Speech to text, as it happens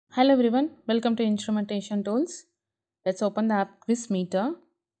Hello everyone, welcome to Instrumentation Tools. Let's open the app Quiz Meter.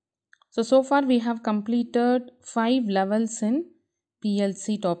 So far we have completed 5 levels in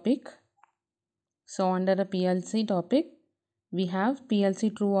PLC topic. So under the PLC topic, we have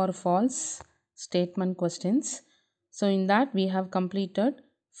PLC true or false statement questions. So in that we have completed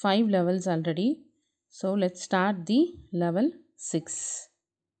 5 levels already. So let's start the level 6.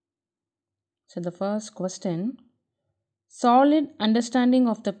 So the first question, solid understanding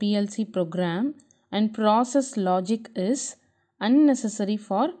of the PLC program and process logic is unnecessary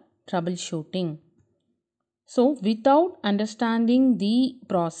for troubleshooting. So without understanding the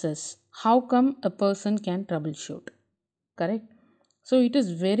process, how come a person can troubleshoot? Correct? So it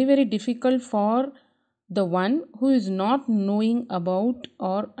is very difficult for the one who is not knowing about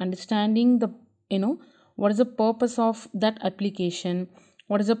or understanding the what is the purpose of that application,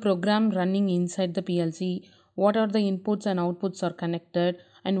 what is the program running inside the PLC, what are the inputs and outputs are connected,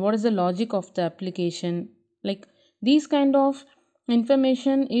 and what is the logic of the application. Like these kind of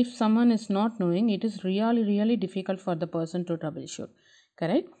information, if someone is not knowing, it is really difficult for the person to troubleshoot.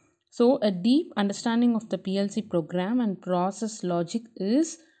 Correct? So a deep understanding of the PLC program and process logic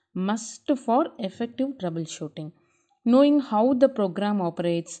is must for effective troubleshooting. Knowing how the program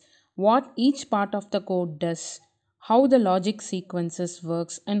operates, what each part of the code does, how the logic sequences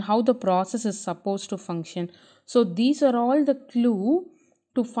works, and how the process is supposed to function. So these are all the clue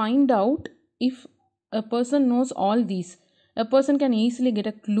to find out. If a person knows all these, a person can easily get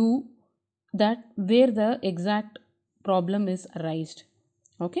a clue that where the exact problem is arised.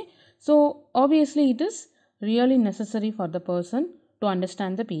 Okay, so obviously it is really necessary for the person to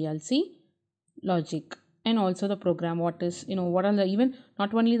understand the PLC logic and also the program. What is, what are the, even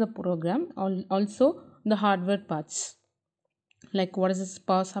not only the program, also the hardware parts, like what is this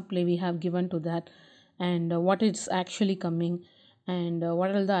power supply we have given to that, and what is actually coming, and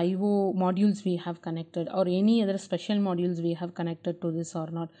what are the IO modules we have connected, or any other special modules we have connected to this or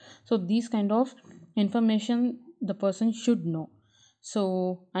not. So these kind of information the person should know.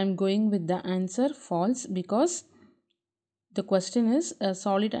 So I'm going with the answer false, because the question is a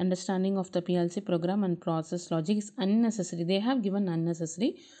solid understanding of the PLC program and process logic is unnecessary. They have given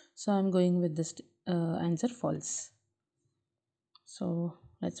unnecessary. So I'm going with this answer false. So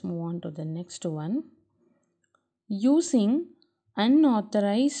let's move on to the next one. Using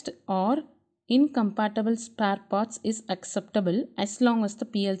unauthorized or incompatible spare parts is acceptable as long as the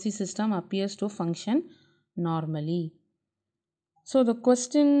PLC system appears to function normally. So the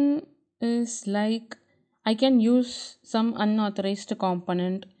question is like, I can use some unauthorized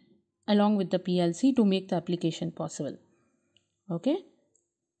component along with the PLC to make the application possible. Okay,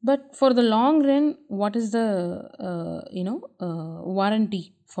 but for the long run, what is the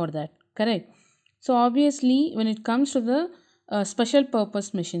warranty for that? Correct. So obviously when it comes to the special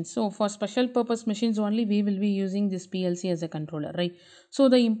purpose machines, so for special purpose machines only we will be using this PLC as a controller, right? So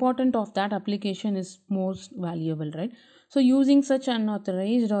the importance of that application is most valuable, right? So using such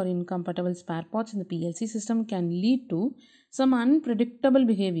unauthorized or incompatible spare parts in the PLC system can lead to some unpredictable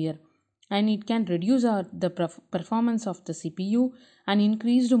behavior, and it can reduce the performance of the CPU and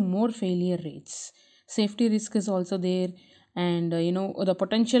increase to more failure rates. Safety risk is also there, and the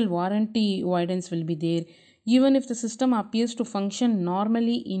potential warranty avoidance will be there. Even if the system appears to function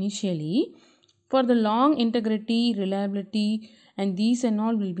normally initially, for the long integrity, reliability, and these and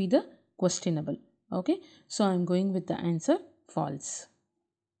all will be the questionable. Okay, so I'm going with the answer false.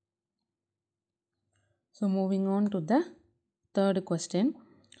 So moving on to the third question.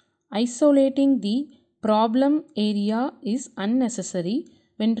 Isolating the problem area is unnecessary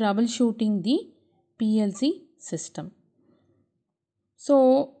when troubleshooting the PLC system.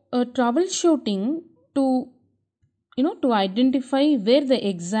 So troubleshooting to identify where the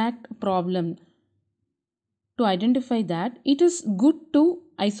exact problem, to identify that, it is good to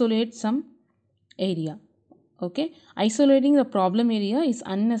isolate some area. Okay, isolating the problem area is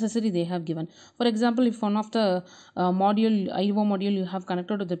unnecessary, they have given. For example, if one of the IO module you have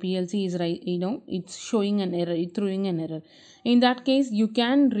connected to the PLC is right, it's showing an error, it's throwing an error. In that case, you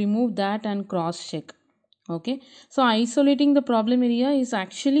can remove that and cross check. Okay, so isolating the problem area is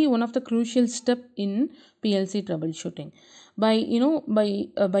actually one of the crucial step in PLC troubleshooting.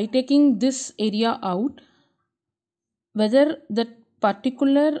 By taking this area out, whether that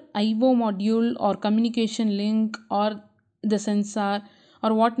particular IO module or communication link or the sensor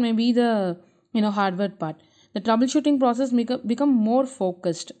or what may be the hardware part, the troubleshooting process become more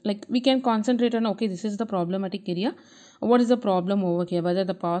focused. Like we can concentrate on, okay, this is the problematic area, what is the problem over here, whether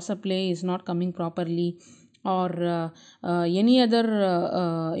the power supply is not coming properly, or any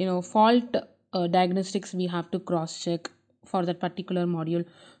other fault diagnostics we have to cross check for that particular module.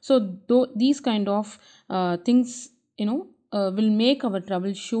 So these kind of things, will make our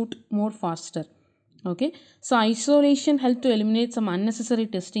troubleshoot more faster. Okay, so isolation help to eliminate some unnecessary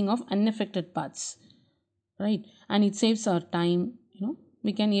testing of unaffected parts, right? And it saves our time.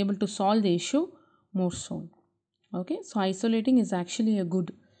 We can able to solve the issue more soon. Okay, so isolating is actually a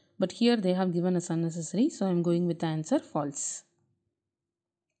good, but here they have given us unnecessary, so I'm going with the answer false.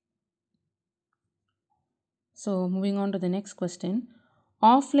 So moving on to the next question.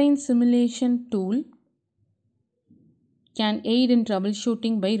 Offline simulation tool can aid in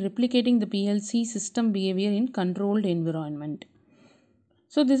troubleshooting by replicating the PLC system behavior in controlled environment.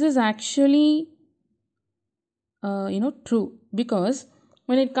 So this is actually true, because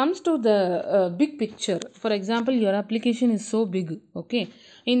when it comes to the big picture, for example, your application is so big, okay,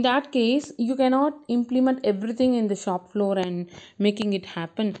 in that case you cannot implement everything in the shop floor and making it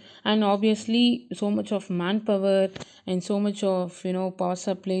happen, and obviously so much of manpower and so much of power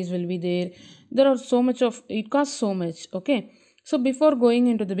supplies will be there are so much of, it costs so much. Okay, so before going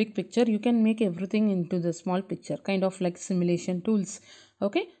into the big picture, you can make everything into the small picture, kind of like simulation tools.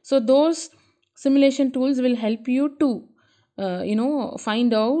 Okay, so those simulation tools will help you to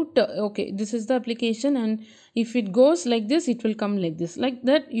find out, okay, this is the application, and if it goes like this, it will come like this, like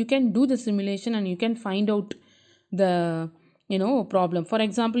that. You can do the simulation and you can find out the problem. For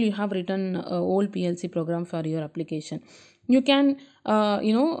example, you have written a old PLC program for your application. You can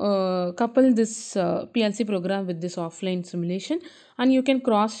couple this PLC program with this offline simulation, and you can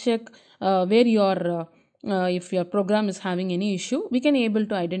cross check where your if your program is having any issue, we can able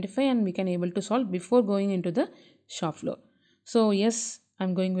to identify and we can able to solve before going into the shop floor. So yes,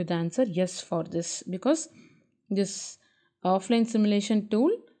 I'm going with the answer yes for this, because this offline simulation tool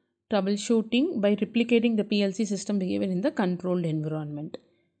troubleshooting by replicating the PLC system behavior in the controlled environment.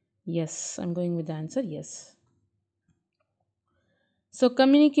 Yes, I'm going with the answer yes. So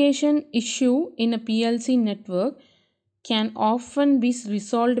communication issue in a PLC network can often be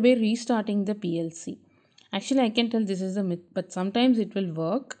resolved by restarting the PLC. Actually, I can tell this is a myth, but sometimes it will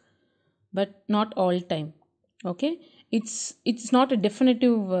work, but not all time. Okay, it's not a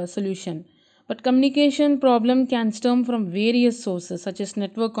definitive solution, but communication problem can stem from various sources such as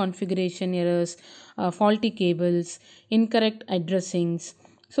network configuration errors, faulty cables, incorrect addressings.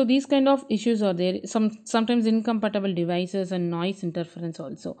 So these kind of issues are there. Sometimes incompatible devices and noise interference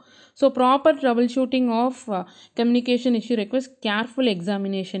also. So proper troubleshooting of communication issue requires careful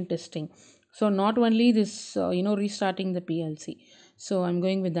examination testing. So not only this restarting the PLC. So I'm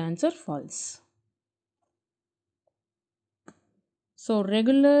going with the answer false. So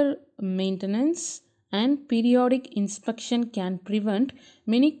regular maintenance and periodic inspection can prevent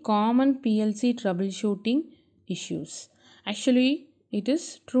many common PLC troubleshooting issues. Actually, it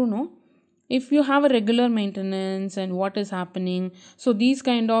is true, no? If you have a regular maintenance and what is happening, so these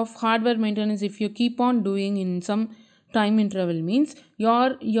kind of hardware maintenance, if you keep on doing in some time interval, means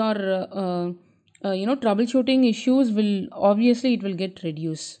your troubleshooting issues will obviously it will get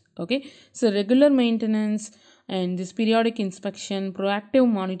reduced. Okay, so regular maintenance and this periodic inspection, proactive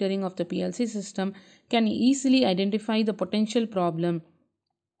monitoring of the PLC system can easily identify the potential problem,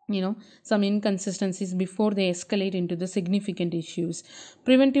 some inconsistencies before they escalate into the significant issues.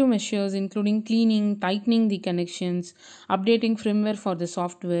 Preventive measures including cleaning, tightening the connections, updating firmware for the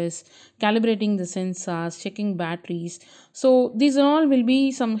softwares, calibrating the sensors, checking batteries. So these all will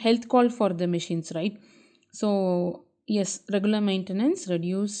be some health call for the machines, right? So yes, regular maintenance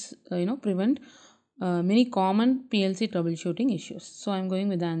reduce, prevent many common PLC troubleshooting issues. So I'm going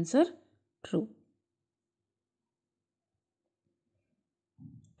with the answer true.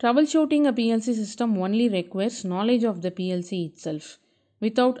 Troubleshooting a PLC system only requires knowledge of the PLC itself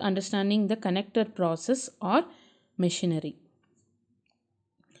without understanding the connector process or machinery.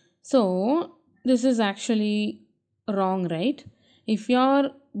 So this is actually wrong, right? If you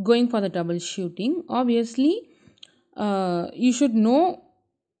are going for the troubleshooting, obviously you should know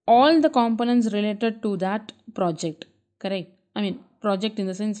all the components related to that project, correct? I mean project in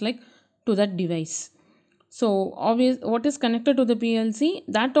the sense like to that device. So obvious what is connected to the PLC,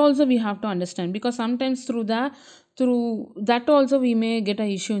 that also we have to understand, because sometimes through that also we may get an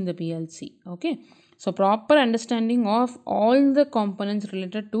issue in the PLC. Okay, so proper understanding of all the components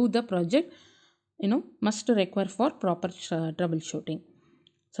related to the project must require for proper troubleshooting.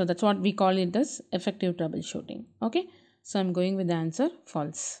 So that's what we call it as effective troubleshooting. Okay, so I'm going with the answer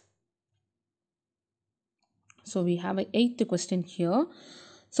false. So we have an 8th question here.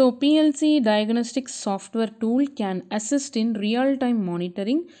 So PLC Diagnostic Software tool can assist in real-time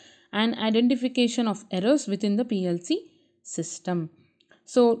monitoring and identification of errors within the PLC system.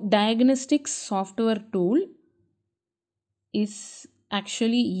 So Diagnostic Software tool is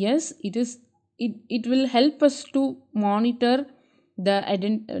actually yes, it will help us to monitor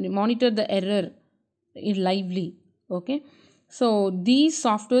the error lively. Okay, so these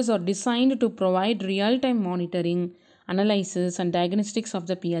softwares are designed to provide real-time monitoring, analysis and diagnostics of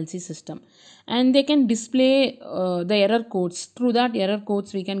the PLC system, and they can display the error codes. Through that error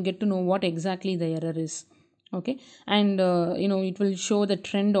codes we can get to know what exactly the error is. Okay, and it will show the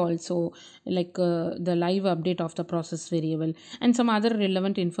trend also, like the live update of the process variable and some other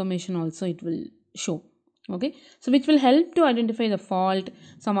relevant information also it will show. Okay, so which will help to identify the fault,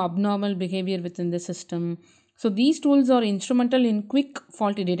 some abnormal behavior within the system. So these tools are instrumental in quick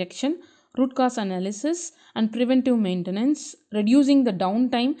fault detection, root cause analysis and preventive maintenance, reducing the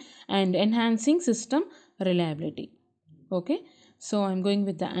downtime and enhancing system reliability. Okay, so I'm going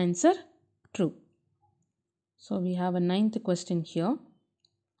with the answer true. So we have a 9th question here.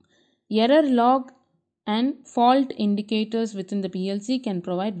 Error log and fault indicators within the PLC can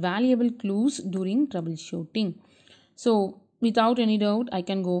provide valuable clues during troubleshooting. So without any doubt I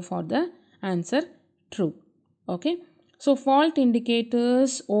can go for the answer true. Okay, so fault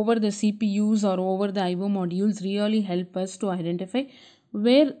indicators over the CPUs or over the IO modules really help us to identify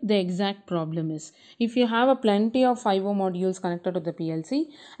where the exact problem is. If you have a plenty of IO modules connected to the PLC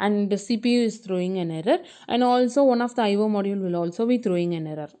and the CPU is throwing an error, and also one of the IO module will also be throwing an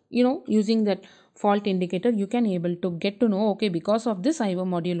error, using that fault indicator you can able to get to know, okay, because of this IO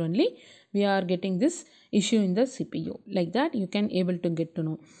module only we are getting this issue in the CPU. Like that you can able to get to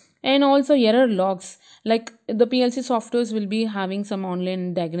know. And also error logs, like the PLC softwares will be having some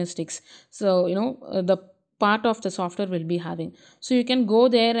online diagnostics, so the part of the software will be having, so you can go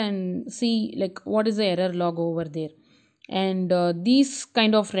there and see like what is the error log over there. And these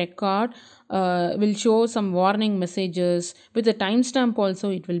kind of record will show some warning messages with the timestamp also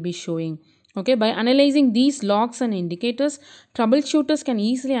it will be showing. Okay, by analyzing these logs and indicators, troubleshooters can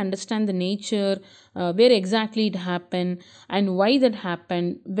easily understand the nature, where exactly it happened and why that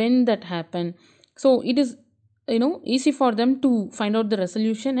happened, when that happened. So it is easy for them to find out the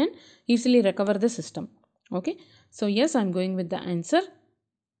resolution and easily recover the system. Okay, so yes, I'm going with the answer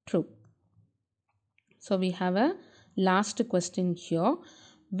true. So we have a last question here.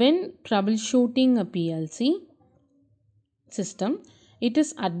 When troubleshooting a PLC system, it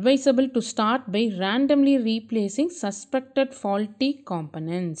is advisable to start by randomly replacing suspected faulty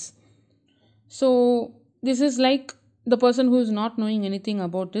components. So this is like the person who is not knowing anything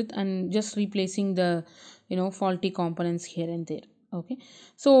about it and just replacing the faulty components here and there. Okay,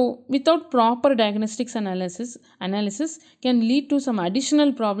 so without proper diagnostics analysis can lead to some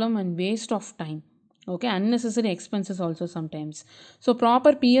additional problem and waste of time. Okay, unnecessary expenses also sometimes. So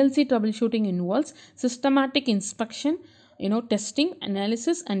proper PLC troubleshooting involves systematic inspection, testing,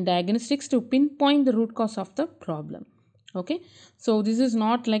 analysis and diagnostics to pinpoint the root cause of the problem. Okay, so this is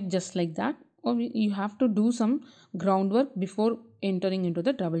not like just like that, or you have to do some groundwork before entering into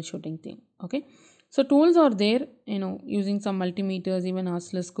the troubleshooting thing. Okay, so tools are there, using some multimeters, even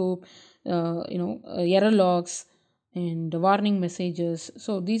oscilloscope, error logs and warning messages.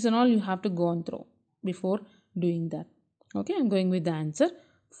 So these are all you have to go on through before doing that. Okay, I'm going with the answer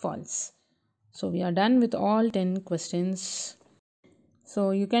false. So we are done with all 10 questions.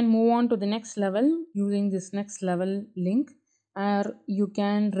 So you can move on to the next level using this next level link, or you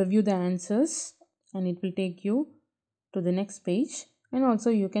can review the answers and it will take you to the next page. And also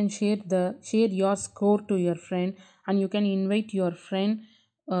you can share your score to your friend, and you can invite your friend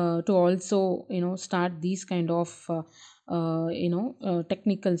to also start these kind of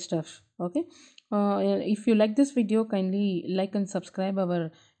technical stuff. Okay, if you like this video, kindly like and subscribe our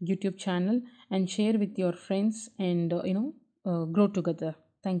YouTube channel and share with your friends, and grow together.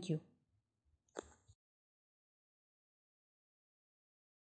 Thank you.